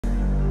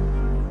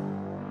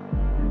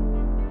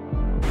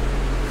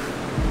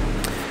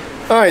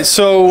Alright,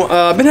 so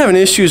I've been having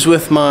issues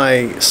with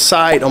my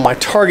sight on my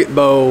target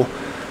bow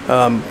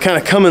kind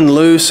of coming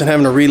loose and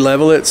having to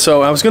re-level it.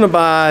 So I was going to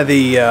buy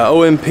the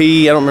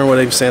OMP, I don't remember what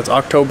it stands,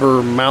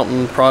 October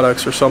Mountain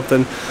Products or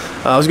something.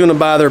 I was going to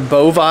buy their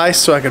bow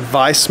vise so I could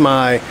vise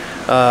my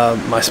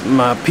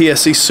my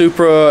PSC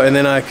Supra, and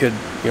then I could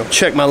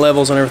check my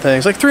levels and everything.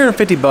 It's like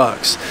 350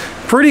 bucks.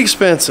 Pretty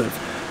expensive.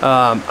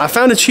 I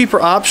found a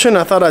cheaper option.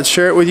 I thought I'd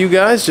share it with you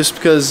guys just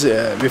because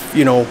if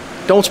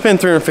don't spend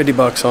 350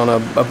 bucks on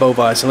a bow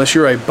vise unless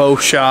you're a bow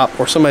shop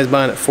or somebody's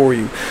buying it for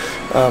you.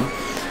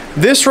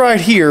 This right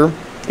here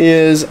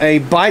is a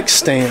bike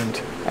stand.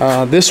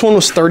 This one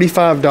was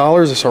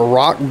 $35. It's a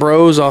Rock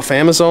Bros off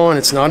Amazon.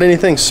 It's not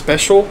anything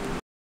special.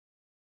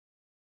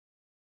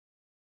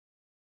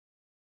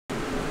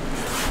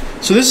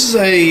 So this is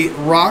a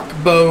Rock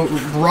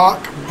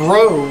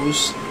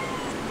Bros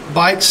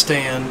bike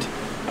stand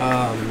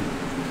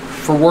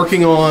for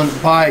working on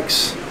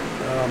bikes.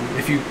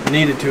 If you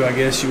needed to, I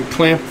guess you would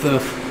clamp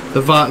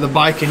the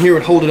bike in here,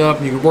 would hold it up,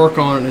 and you could work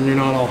on it, and you're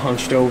not all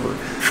hunched over.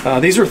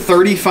 These are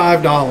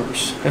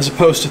 $35 as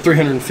opposed to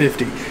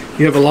 $350.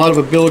 You have a lot of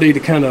ability to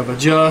kind of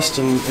adjust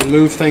and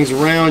move things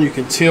around. You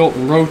can tilt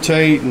and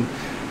rotate and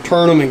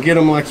turn them and get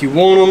them like you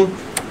want them.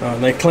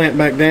 And they clamp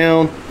back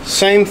down.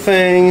 Same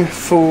thing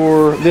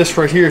for this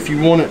right here. If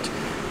you want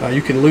it,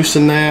 you can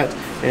loosen that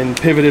and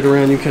pivot it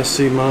around. You can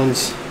see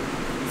mine's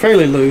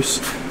fairly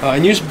loose,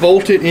 and you just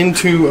bolt it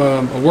into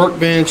a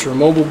workbench or a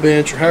mobile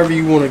bench or however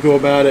you want to go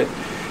about it,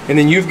 and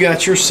then you've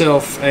got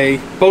yourself a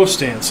bow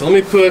stand. So let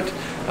me put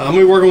I'm going to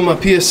be working with my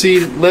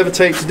PSC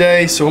Levitate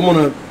today, so I'm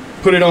going to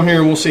put it on here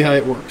and we'll see how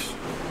it works.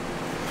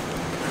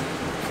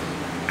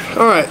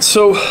 Alright,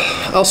 so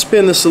I'll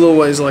spin this a little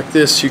ways like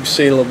this so you can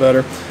see it a little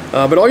better,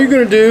 but all you're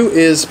going to do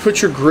is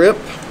put your grip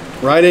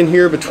right in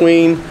here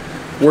between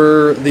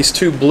where these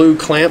two blue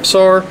clamps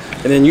are,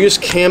 and then you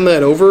just cam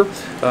that over.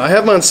 I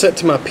have mine set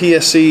to my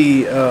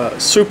PSC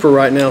Supra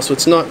right now, so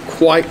it's not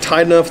quite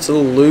tight enough, it's a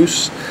little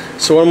loose.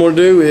 So what I'm going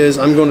to do is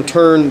I'm going to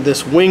turn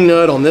this wing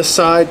nut on this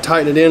side,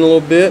 tighten it in a little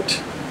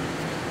bit,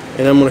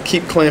 and I'm going to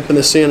keep clamping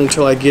this in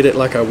until I get it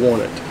like I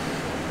want it.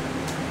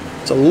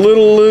 It's a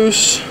little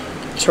loose,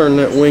 turn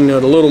that wing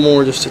nut a little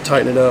more just to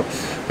tighten it up.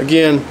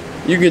 Again,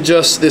 you can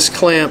adjust this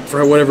clamp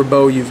for whatever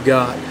bow you've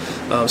got.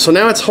 So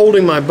now it's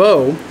holding my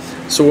bow.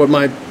 So what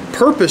my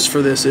purpose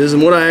for this is,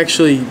 and what I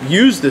actually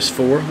use this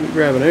for, let me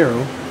grab an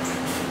arrow.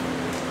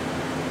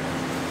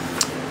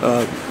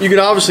 You could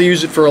obviously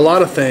use it for a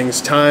lot of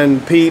things,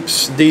 tying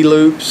peeps,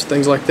 D-loops,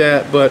 things like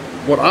that, but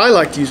what I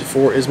like to use it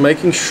for is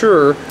making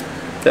sure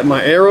that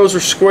my arrows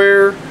are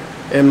square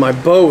and my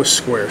bow is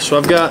square. So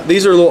I've got,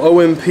 these are little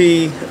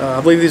OMP,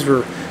 I believe these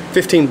were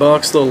 15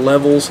 bucks, little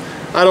levels.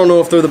 I don't know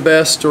if they're the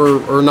best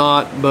or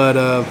not, but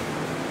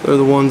they're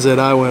the ones that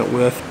I went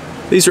with.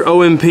 These are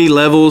OMP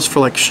levels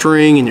for like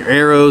string and your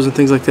arrows and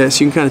things like that,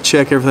 so you can kind of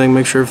check everything,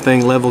 make sure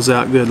everything levels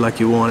out good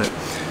like you want it.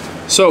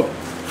 So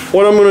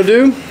what I'm going to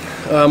do,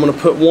 I'm going to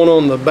put one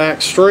on the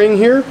back string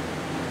here.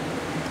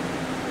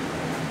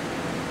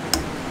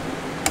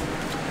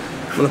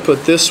 I'm going to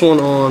put this one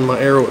on my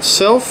arrow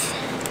itself.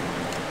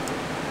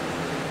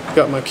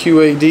 Got my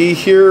QAD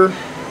here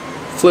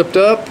flipped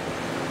up.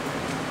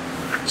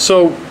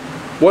 So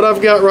what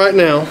I've got right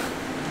now,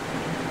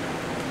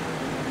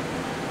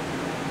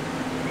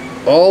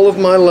 all of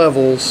my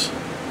levels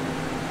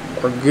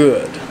are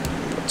good.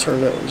 I'll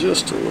turn that one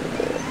just a little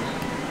bit.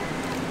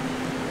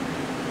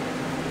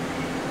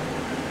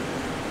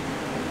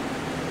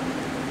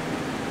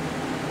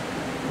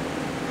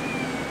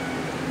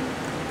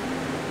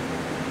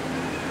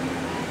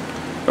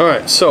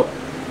 Alright, so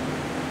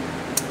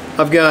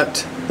I've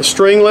got the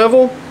string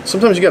level.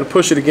 Sometimes you got to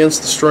push it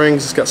against the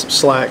strings. It's got some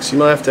slack, so you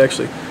might have to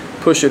actually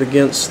push it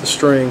against the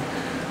string.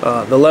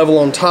 The level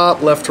on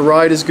top, left to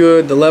right, is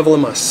good. The level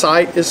in my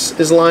sight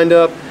is lined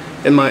up,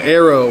 and my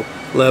arrow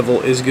level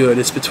is good.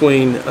 It's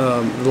between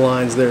the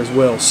lines there as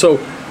well.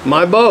 So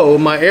my bow,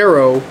 my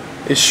arrow,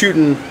 is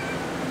shooting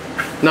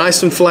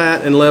nice and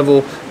flat and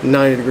level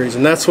 90 degrees,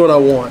 and that's what I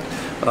want.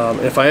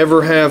 If I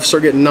ever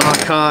start getting knock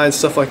high and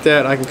stuff like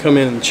that, I can come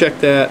in and check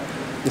that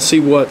and see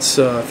what's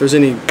if there's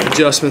any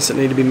adjustments that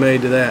need to be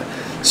made to that.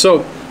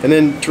 So, and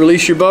then to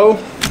release your bow,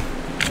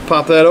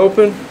 pop that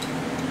open,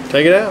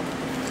 take it out.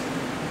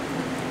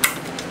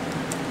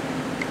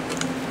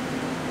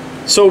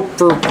 So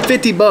for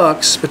 50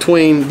 bucks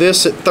between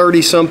this at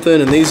 30 something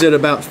and these at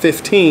about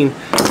 15,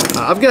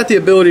 I've got the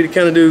ability to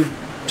kind of do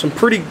some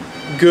pretty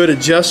good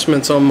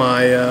adjustments on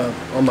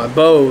my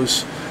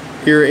bows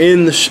here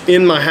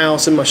in my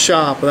house, in my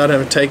shop, without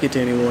having to take it to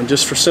anyone,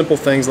 just for simple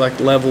things like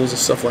levels and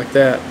stuff like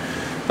that.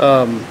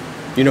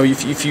 You know,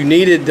 if you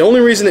needed, the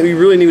only reason that we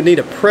really would need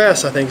a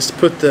press, I think, is to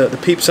put the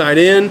peep sight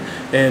in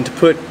and to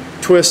put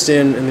twists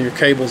in your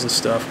cables and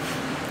stuff.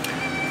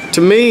 To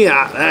me,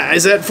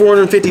 is that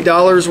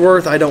 $450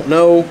 worth? I don't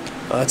know.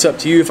 It's up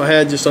to you. If I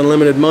had just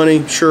unlimited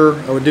money, sure,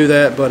 I would do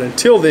that. But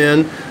until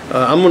then,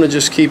 I'm going to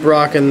just keep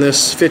rocking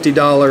this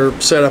 $50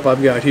 setup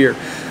I've got here.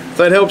 If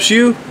that helps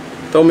you,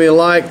 throw me a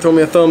like, throw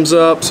me a thumbs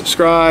up,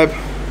 subscribe.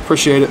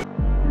 Appreciate it.